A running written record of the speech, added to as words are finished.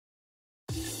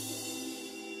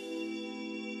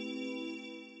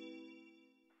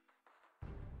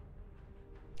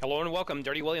Hello and welcome,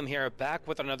 Dirty William here, back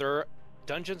with another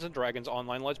Dungeons & Dragons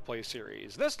online Let's Play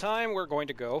series. This time we're going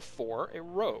to go for a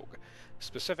rogue.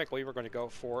 Specifically, we're going to go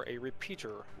for a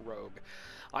repeater rogue.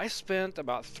 I spent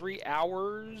about 3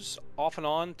 hours off and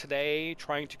on today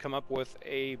trying to come up with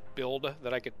a build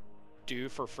that I could do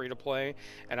for free-to-play,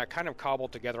 and I kind of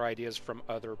cobbled together ideas from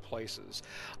other places.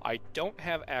 I don't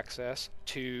have access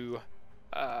to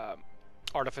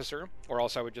Artificer, or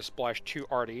else I would just splash 2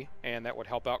 Arty, and that would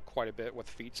help out quite a bit with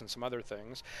feats and some other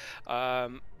things.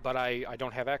 But I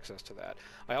don't have access to that.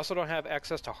 I also don't have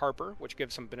access to Harper, which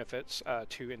gives some benefits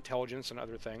to intelligence and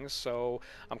other things, so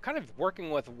I'm kind of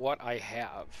working with what I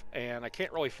have, and I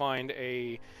can't really find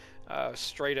a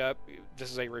straight up,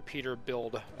 this is a repeater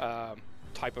build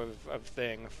type of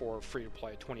thing for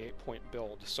free-to-play, 28-point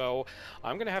build. So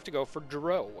I'm going to have to go for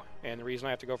Drow, and the reason I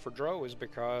have to go for Drow is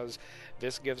because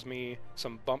this gives me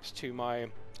some bumps to my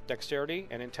dexterity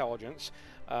and intelligence.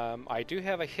 I do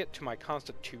have a hit to my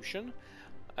constitution,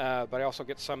 but I also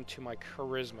get some to my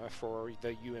charisma for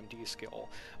the UMD skill.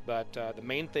 But the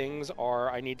main things are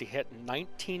I need to hit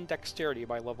 19 dexterity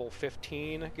by level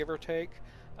 15, give or take,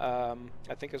 I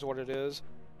think is what it is.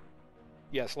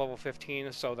 Yes, level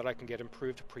 15, so that I can get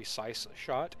improved precise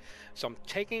shot. So I'm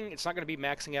taking, it's not going to be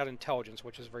maxing out intelligence,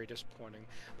 which is very disappointing.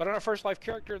 But on a first life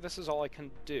character, this is all I can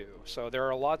do. So there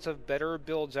are lots of better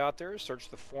builds out there. Search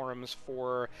the forums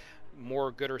for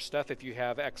more gooder stuff if you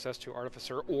have access to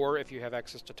Artificer, or if you have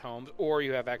access to Tomes, or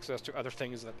you have access to other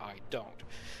things that I don't.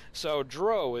 So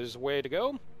Drow is the way to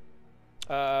go.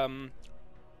 We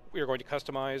are going to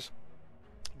customize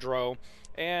Drow,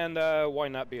 and why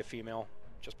not be a female,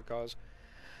 just because.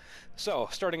 So,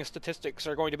 starting statistics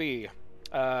are going to be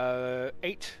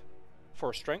 8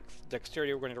 for strength.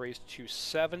 Dexterity we're going to raise to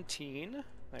 17.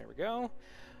 There we go.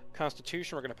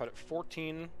 Constitution we're going to put at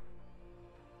 14.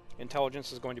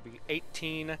 Intelligence is going to be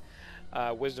 18.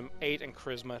 Wisdom 8 and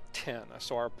Charisma 10.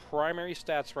 So our primary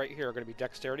stats right here are going to be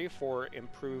Dexterity for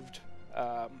improved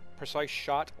precise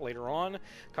shot later on,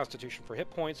 Constitution for hit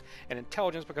points, and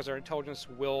Intelligence because our Intelligence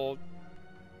will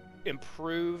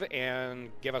improve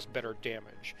and give us better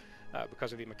damage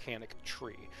because of the mechanic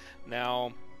tree.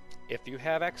 Now, if you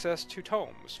have access to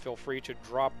tomes, feel free to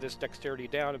drop this dexterity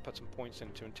down and put some points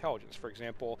into intelligence. For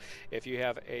example, if you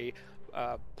have a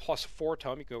 +4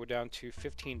 tome, you can go down to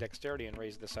 15 dexterity and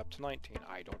raise this up to 19.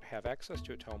 I don't have access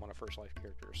to a tome on a first life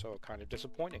character, so kind of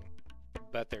disappointing.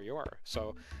 But there you are.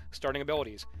 So, starting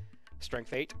abilities.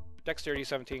 Strength 8, Dexterity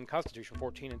 17, Constitution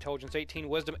 14, Intelligence 18,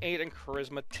 Wisdom 8, and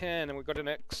Charisma 10. And we go to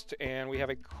next, and we have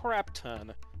a crap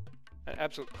ton, an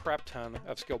absolute crap ton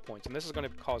of skill points. And this is going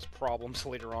to cause problems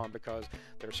later on because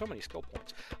there are so many skill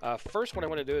points. First, what I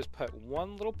want to do is put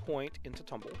 1 little point into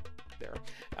Tumble. There.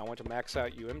 I want to max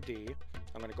out UMD.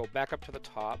 I'm going to go back up to the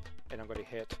top, and I'm going to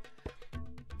hit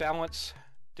Balance,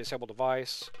 Disable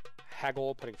Device,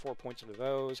 Haggle, putting 4 points into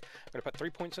those. I'm going to put 3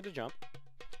 points into Jump.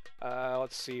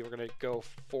 Let's see, we're going to go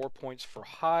 4 points for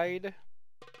Hide.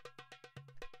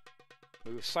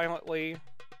 Move silently.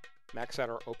 Max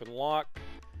out our Open Lock.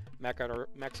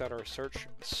 Max out our Search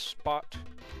Spot.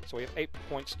 So we have 8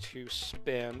 points to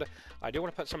spend. I do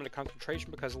want to put some into Concentration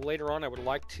because later on I would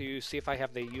like to see if I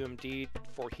have the UMD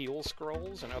for heal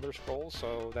scrolls and other scrolls,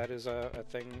 so that is a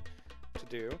thing to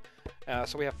do.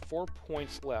 So we have 4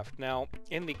 points left. Now,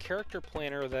 in the character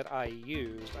planner that I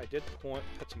used, I did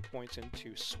put some points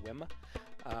into Swim,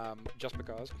 just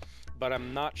because, but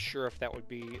I'm not sure if that would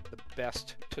be the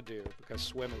best to do, because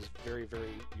Swim is very,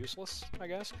 very useless, I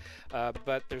guess.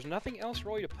 But there's nothing else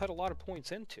really to put a lot of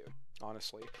points into,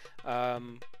 honestly.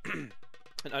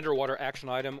 An underwater action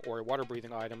item or a water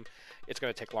breathing item, it's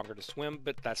going to take longer to swim,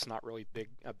 but that's not really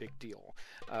a big deal.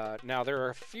 Now, there are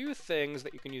a few things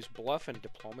that you can use bluff and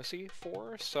diplomacy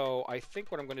for, so I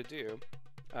think what I'm going to do,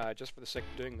 just for the sake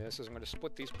of doing this, is I'm going to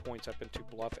split these points up into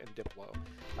bluff and diplo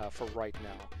for right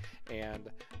now. And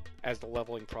as the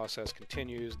leveling process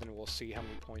continues, then we'll see how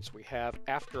many points we have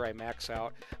after I max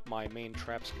out my main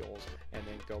trap skills, and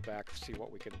then go back and see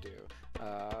what we can do.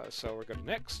 So we're going to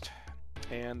next.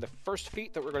 And the first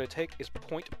feat that we're going to take is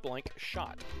Point Blank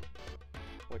Shot,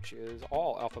 which is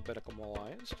all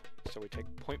alphabeticalized. So we take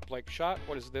Point Blank Shot.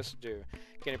 What does this do?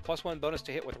 Gain a +1 bonus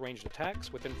to hit with ranged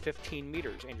attacks within 15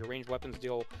 meters, and your ranged weapons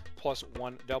deal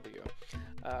 +1 W.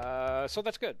 So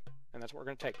that's good, and that's what we're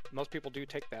going to take. Most people do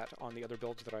take that on the other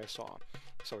builds that I saw.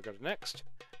 So we go to next,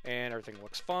 and everything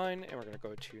looks fine, and we're going to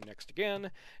go to next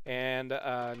again. And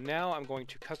now I'm going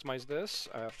to customize this.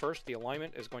 First, the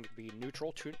alignment is going to be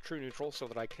neutral, true neutral, so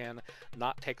that I can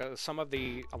not take some of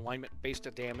the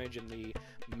alignment-based damage in the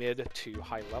mid to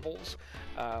high levels.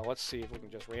 Let's see if we can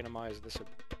just randomize this a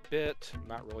bit. I'm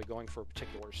not really going for a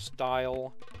particular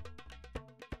style.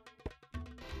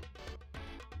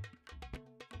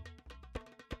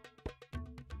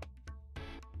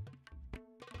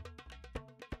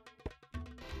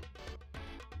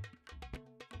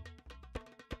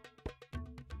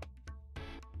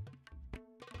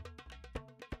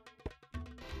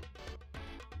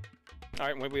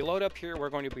 Alright, when we load up here,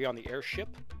 we're going to be on the airship.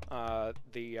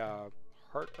 The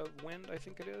Heart of Wind, I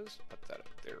think it is. Put that up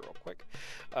there real quick.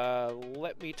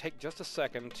 Let me take just a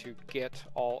second to get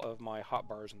all of my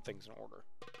hotbars and things in order.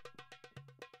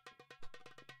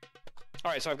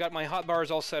 Alright, so I've got my hotbars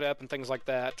all set up and things like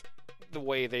that, the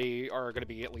way they are going to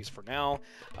be, at least for now.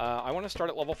 I want to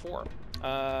start at level 4.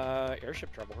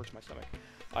 Airship travel hurts my stomach.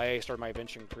 I started my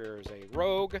adventuring career as a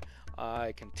rogue.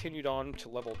 I continued on to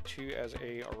level 2 as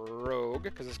a rogue,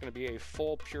 because it's going to be a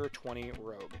full pure 20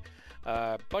 rogue.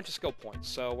 Bunch of skill points.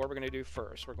 So what we're going to do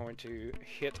first, we're going to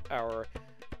hit our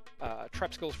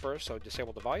trap skills first. So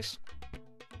disable device,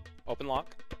 open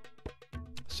lock,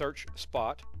 search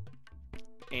spot,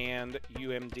 and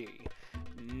UMD.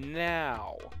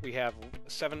 Now we have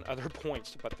 7 other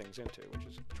points to put things into, which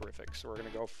is terrific. So we're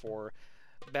going to go for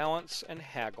balance and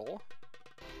haggle.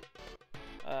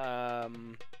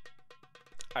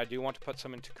 I do want to put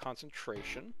some into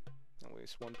concentration, at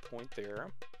least 1 point there.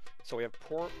 So we have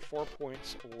 4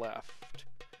 points left.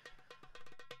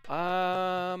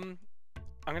 I'm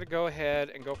going to go ahead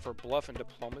and go for bluff and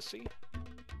diplomacy.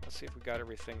 Let's see if we got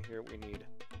everything here we need.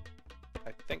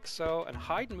 I think so. And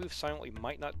hide and move silently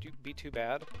might not be too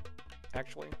bad,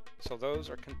 actually. So those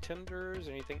are contenders.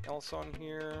 Anything else on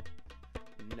here?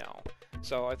 No.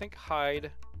 So I think hide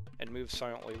and move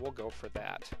silently, we'll go for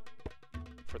that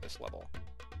for this level.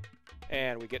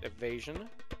 And we get evasion,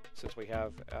 since we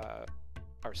have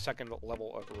our second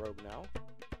level of rogue now.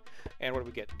 And what do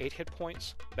we get? 8 hit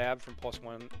points, Bab from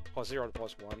 +1, +0 to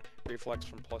 +1, reflex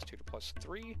from +2 to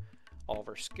 +3, all of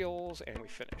our skills, and we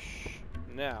finish.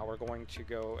 Now we're going to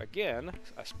go again,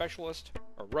 a specialist,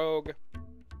 a rogue,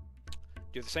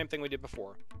 do the same thing we did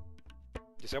before.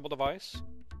 Disable device,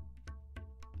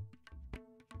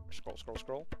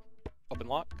 scroll, open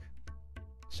lock,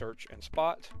 search and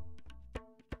spot,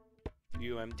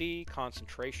 UMD,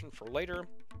 concentration for later,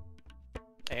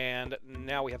 and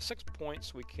now we have 6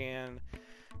 points. We can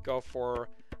go for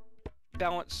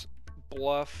balance,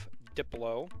 bluff,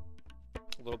 diplo,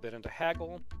 a little bit into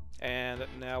haggle, and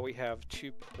now we have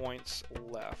 2 points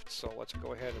left. So let's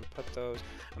go ahead and put those.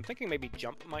 I'm thinking maybe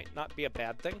jump might not be a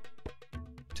bad thing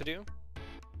to do.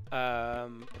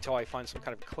 Until I find some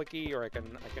kind of clicky, or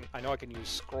I know I can use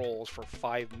scrolls for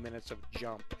 5 minutes of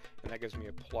jump, and that gives me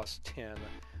a +10.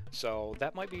 So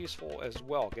that might be useful as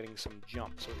well, getting some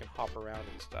jump so we can hop around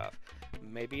and stuff.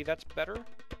 Maybe that's better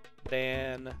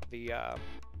than the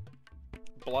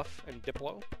bluff and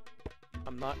diplo.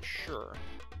 I'm not sure.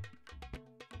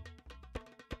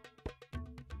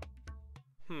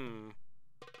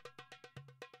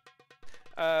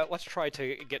 Let's try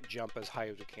to get jump as high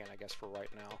as we can, I guess, for right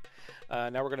now.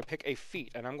 Now we're going to pick a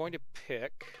feat, and I'm going to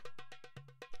pick...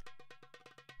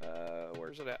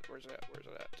 where's it at?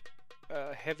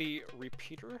 Heavy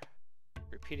repeater?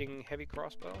 Repeating heavy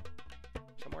crossbow?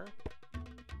 Somewhere?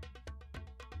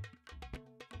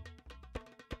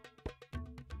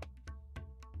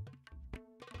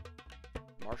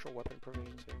 Martial weapon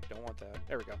proficiency? Don't want that.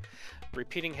 There we go.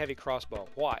 Repeating heavy crossbow.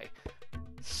 Why?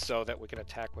 So that we can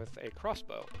attack with a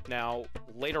crossbow. Now,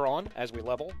 later on, as we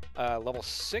level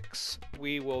 6,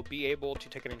 we will be able to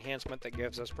take an enhancement that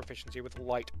gives us proficiency with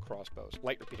light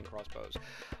repeating crossbows.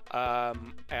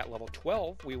 At level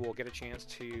 12, we will get a chance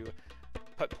to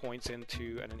put points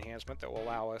into an enhancement that will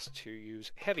allow us to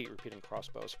use heavy repeating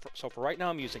crossbows. So for right now,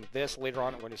 I'm using this. Later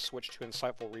on, I'm going to switch to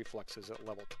insightful reflexes at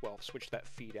level 12. Switch that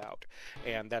feed out,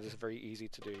 and that is very easy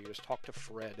to do. You just talk to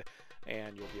Fred,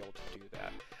 and you'll be able to do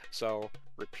that. So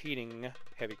repeating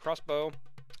heavy crossbow,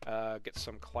 get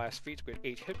some class feats. We have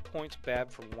 8 hit points,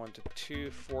 Bab from 1 to 2,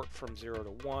 Fort from 0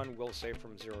 to 1, Will Save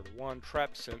from 0 to 1,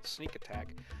 Trap, Sense, Sneak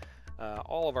Attack.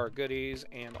 All of our goodies,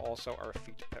 and also our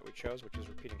feat that we chose, which is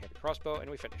repeating heavy crossbow,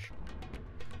 and we finish.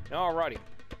 Alrighty.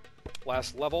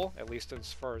 Last level, at least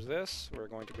as far as this, we're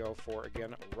going to go for,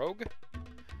 again, rogue.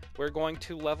 We're going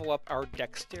to level up our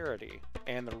dexterity,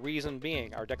 and the reason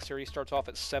being, our dexterity starts off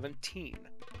at 17.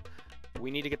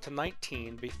 We need to get to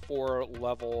 19 before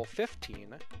level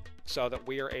 15, so that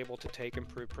we are able to take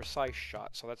improved precise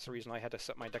shots. So that's the reason I had to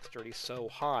set my dexterity so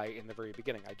high in the very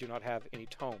beginning. I do not have any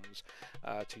tomes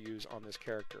to use on this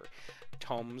character.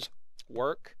 Tomes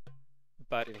work,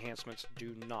 but enhancements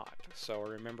do not. So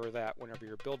remember that whenever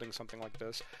you're building something like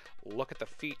this, look at the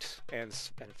feat and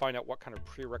find out what kind of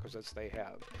prerequisites they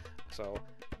have. So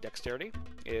dexterity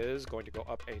is going to go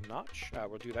up a notch.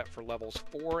 We'll do that for levels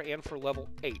 4 and for level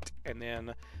 8, and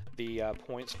then the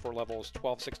points for levels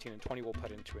 12, 16, and 20 we'll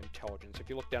put into intelligence. If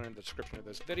you look down in the description of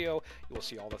this video, you will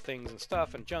see all the things and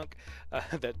stuff and junk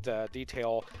that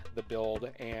detail the build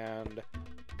and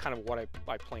kind of what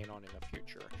I plan on in the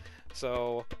future.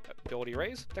 So ability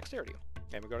raise, dexterity.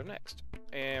 and we go to next.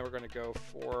 And we're going to go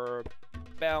for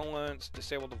balance,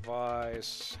 disable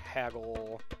device,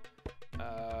 haggle,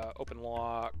 open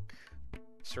lock,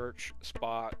 search,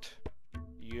 spot,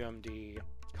 UMD,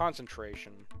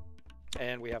 concentration,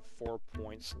 and we have 4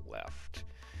 points left.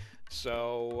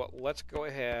 So let's go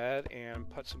ahead and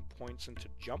put some points into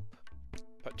jump.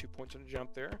 Put 2 points into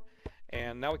jump there.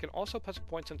 And now we can also put some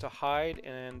points into hide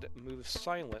and move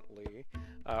silently,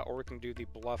 or we can do the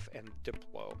bluff and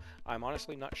diplo. I'm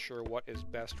honestly not sure what is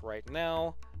best right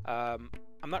now.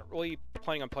 I'm not really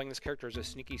planning on playing this character as a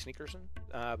sneaky sneakerson,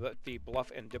 but the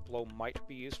bluff and diplo might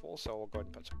be useful, so we'll go ahead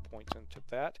and put some points into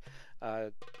that.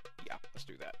 Yeah, let's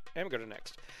do that. And we go to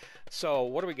next. So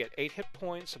what do we get? 8 hit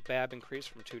points, BAB increase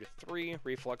from 2 to 3,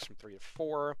 reflex from 3 to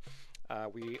 4.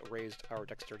 We raised our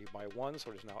dexterity by 1,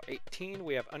 so it is now 18.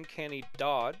 We have uncanny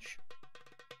dodge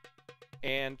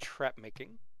and trap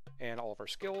making and all of our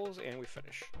skills, and we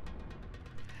finish.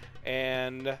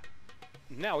 And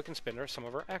now we can spend some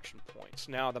of our action points.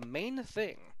 Now the main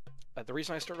thing, the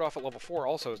reason I started off at level 4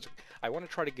 also is I want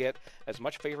to try to get as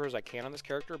much favor as I can on this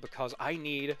character because I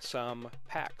need some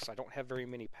packs. I don't have very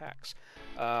many packs.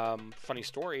 Funny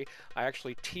story, I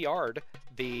actually TR'd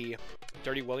the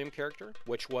Dirty William character,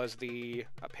 which was the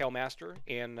Pale Master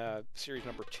in series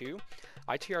number 2.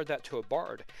 I TR'd that to a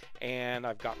Bard, and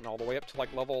I've gotten all the way up to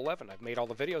like level 11. I've made all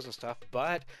the videos and stuff,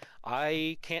 but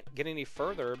I can't get any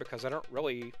further because I don't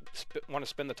really want to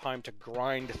spend the time to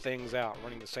grind things out,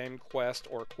 running the same quest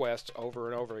or quests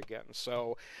over and over again.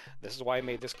 So this is why I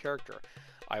made this character.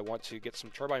 I want to get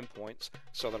some turbine points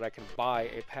so that I can buy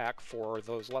a pack for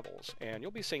those levels, and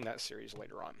you'll be seeing that series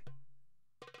later on.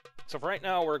 So for right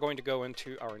now, we're going to go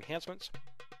into our enhancements.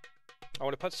 I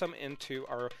want to put some into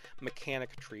our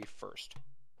mechanic tree first.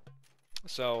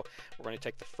 So we're going to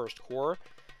take the first core.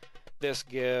 This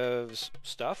gives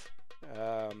stuff.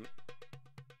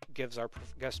 Gives our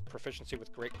guest proficiency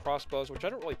with great crossbows, which I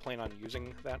don't really plan on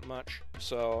using that much,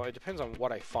 so it depends on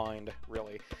what I find,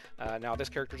 really. Now, this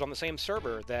character's on the same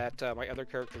server that my other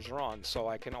characters are on, so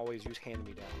I can always use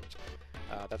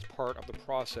hand-me-downs. That's part of the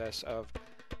process of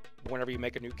whenever you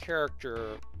make a new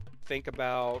character, think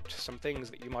about some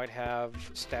things that you might have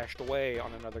stashed away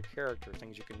on another character,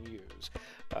 things you can use.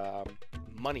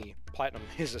 Money, platinum,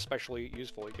 is especially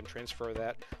useful. You can transfer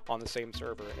that on the same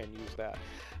server and use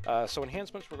that. So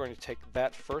enhancements, we're going to take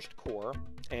that first core,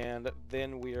 and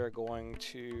then we are going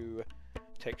to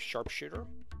take sharpshooter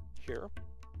here.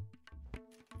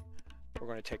 We're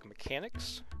going to take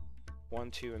mechanics,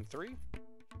 1, 2, and 3.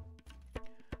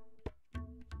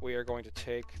 We are going to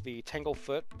take the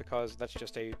Tanglefoot because that's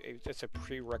just it's a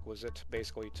prerequisite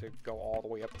basically to go all the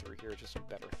way up through here, just some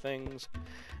better things.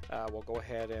 We'll go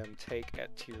ahead and take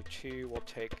at tier 2, we'll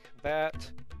take that,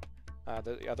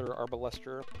 the other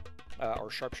Arbalester,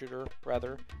 or Sharpshooter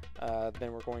rather.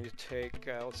 Then we're going to take,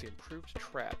 let's see, improved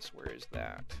traps, where is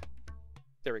that?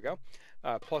 There we go.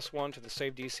 +1 to the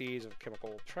save DCs of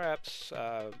chemical traps.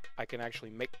 I can actually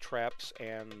make traps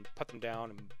and put them down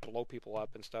and blow people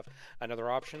up and stuff. Another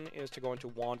option is to go into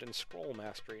Wand and Scroll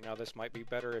Mastery. Now this might be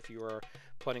better if you are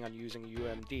planning on using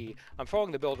UMD. I'm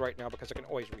following the build right now because I can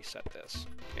always reset this,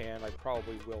 and I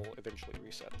probably will eventually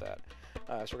reset that.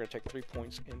 So we're going to take 3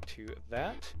 points into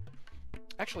that.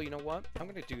 Actually, you know what? I'm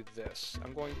going to do this.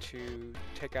 I'm going to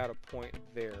take out a point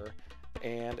there,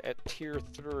 and at tier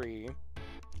 3,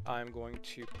 I'm going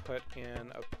to put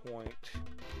in a point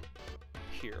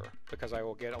here because I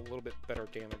will get a little bit better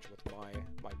damage with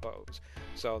my bows.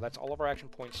 So that's all of our action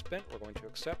points spent. We're going to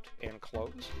accept and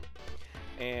close.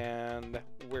 And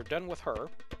we're done with her.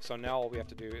 So now all we have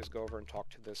to do is go over and talk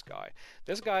to this guy.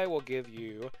 This guy will give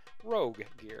you rogue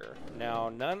gear. Now,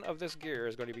 none of this gear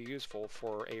is going to be useful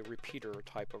for a repeater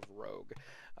type of rogue.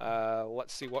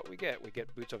 Let's see what we get. We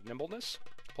get Boots of Nimbleness,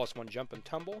 +1 jump and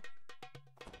tumble.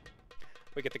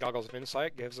 We get the Goggles of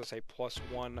Insight, gives us a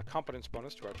 +1 competence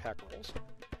bonus to our attack rolls.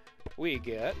 We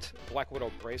get Black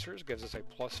Widow Bracers, gives us a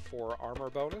 +4 armor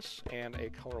bonus, and a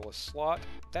colorless slot.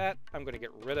 That I'm going to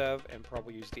get rid of and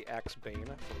probably use the Axe Bane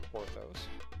for the Porthos.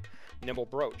 Nimble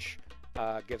Brooch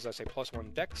gives us a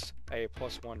 +1 dex, a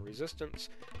 +1 resistance,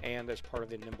 and as part of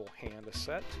the Nimble Hand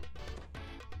set.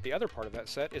 The other part of that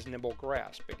set is Nimble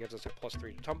Grasp. It gives us a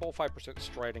 +3 to tumble, 5%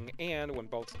 striding, and when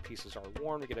both pieces are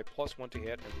worn, we get a +1 to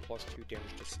hit and +2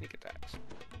 damage to sneak attacks.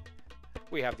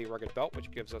 We have the Rugged Belt,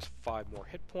 which gives us 5 more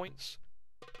hit points.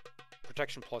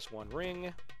 Protection +1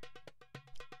 ring.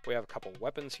 We have a couple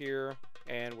weapons here,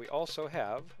 and we also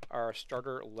have our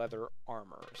starter leather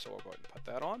armor. So we'll go ahead and put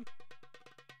that on.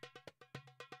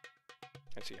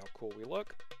 And see how cool we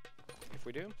look. If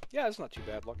we do. Yeah, it's not too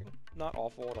bad looking. Not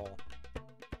awful at all.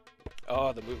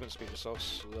 Oh, the movement speed is so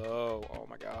slow. Oh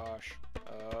my gosh.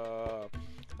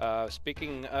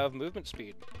 Speaking of movement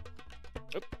speed,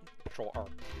 Control R.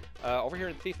 Over here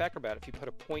in Thief Acrobat, if you put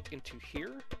a point into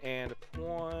here and a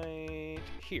point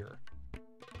here,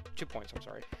 2 points, I'm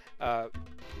sorry,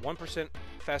 1%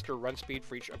 faster run speed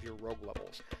for each of your rogue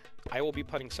levels. I will be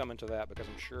putting some into that because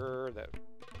I'm sure that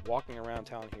walking around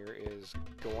town here is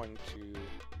going to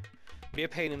be a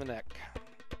pain in the neck.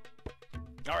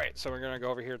 Alright, so we're going to go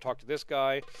over here and talk to this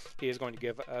guy. He is going to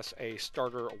give us a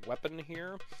starter weapon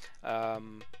here.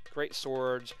 Great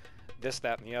swords, this,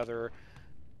 that, and the other.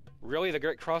 Really, the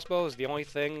great crossbow is the only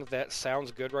thing that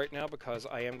sounds good right now because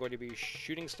I am going to be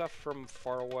shooting stuff from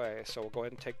far away. So we'll go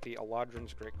ahead and take the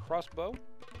Eladrin's great crossbow.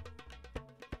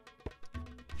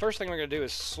 First thing we're going to do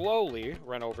is slowly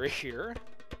run over here.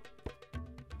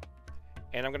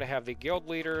 And I'm going to have the guild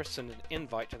leader send an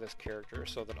invite to this character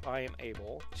so that I am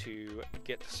able to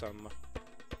get some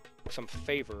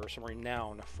favor, some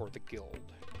renown for the guild.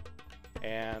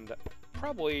 And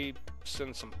probably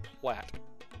send some plat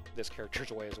this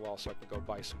character's way as well so I can go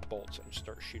buy some bolts and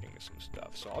start shooting some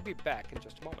stuff. So I'll be back in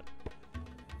just a moment.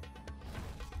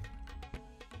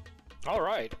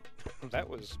 Alright, that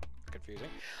was confusing.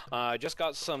 Just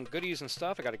got some goodies and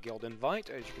stuff. I got a guild invite,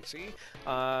 as you can see.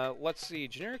 Let's see,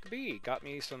 Generic B got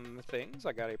me some things.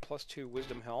 I got a +2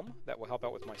 wisdom helm that will help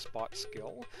out with my spot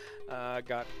skill.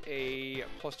 Got a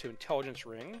 +2 intelligence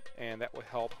ring, and that will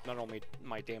help not only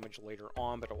my damage later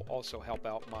on, but it will also help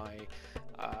out my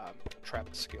trap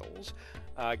skills.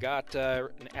 Got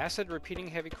an acid repeating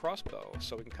heavy crossbow,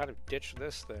 so we can kind of ditch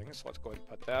this thing, so let's go ahead and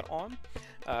put that on.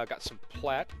 Got some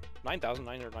plat,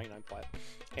 9,999 plat,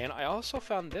 and I also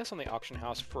found this on the auction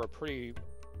house for a pretty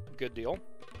good deal.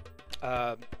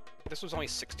 This was only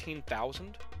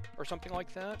 16,000 or something like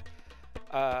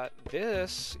that.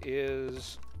 This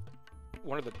is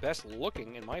one of the best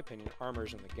looking, in my opinion,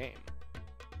 armors in the game.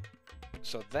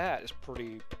 So that is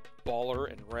pretty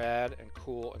baller and rad and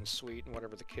cool and sweet and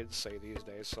whatever the kids say these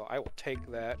days, so I will take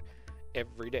that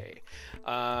every day.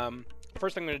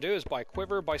 First thing I'm going to do is buy a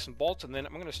quiver, buy some bolts, and then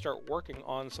I'm going to start working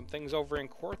on some things over in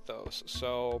Korthos.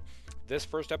 So this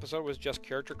first episode was just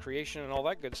character creation and all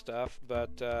that good stuff, but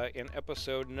in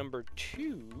episode number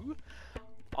 2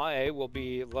 I will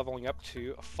be leveling up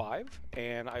to 5,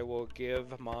 and I will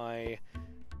give my...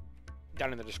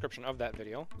 down in the description of that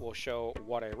video, we'll show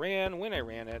what I ran, when I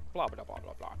ran it, blah, blah, blah,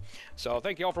 blah, blah. So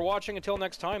thank you all for watching. Until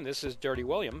next time, this is Dirty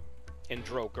William in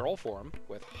Drow girl form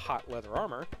with hot leather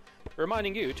armor,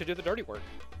 reminding you to do the dirty work.